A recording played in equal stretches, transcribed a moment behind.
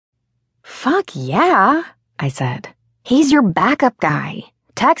Fuck yeah, I said. He's your backup guy.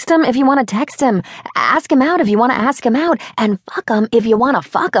 Text him if you want to text him. Ask him out if you want to ask him out. And fuck him if you want to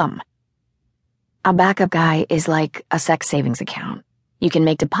fuck him. A backup guy is like a sex savings account. You can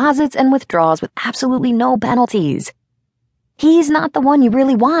make deposits and withdrawals with absolutely no penalties. He's not the one you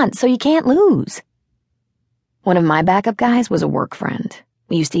really want, so you can't lose. One of my backup guys was a work friend.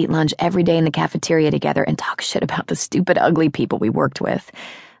 We used to eat lunch every day in the cafeteria together and talk shit about the stupid, ugly people we worked with,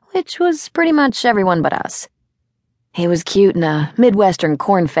 which was pretty much everyone but us. He was cute in a Midwestern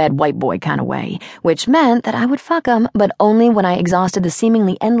corn-fed white boy kind of way, which meant that I would fuck him, but only when I exhausted the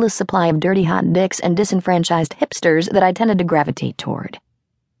seemingly endless supply of dirty hot dicks and disenfranchised hipsters that I tended to gravitate toward.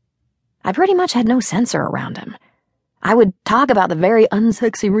 I pretty much had no censor around him. I would talk about the very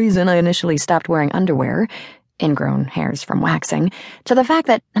unsexy reason I initially stopped wearing underwear, ingrown hairs from waxing, to the fact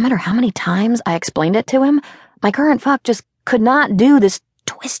that no matter how many times I explained it to him, my current fuck just could not do this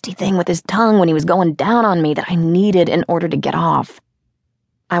twisty thing with his tongue when he was going down on me that I needed in order to get off.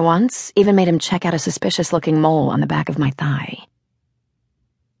 I once even made him check out a suspicious-looking mole on the back of my thigh.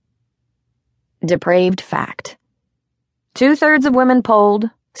 Depraved fact. 2/3 of women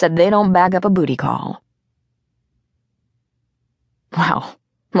polled said they don't back up a booty call. Well,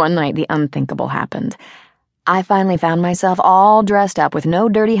 one night the unthinkable happened. I finally found myself all dressed up with no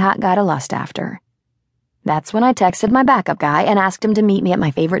dirty hot guy to lust after. That's when I texted my backup guy and asked him to meet me at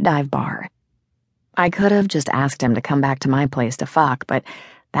my favorite dive bar. I could have just asked him to come back to my place to fuck, but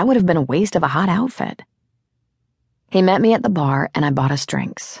that would have been a waste of a hot outfit. He met me at the bar and I bought us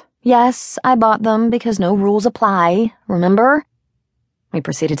drinks. Yes, I bought them because no rules apply, remember? We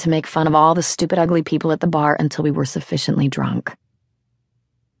proceeded to make fun of all the stupid, ugly people at the bar until we were sufficiently drunk.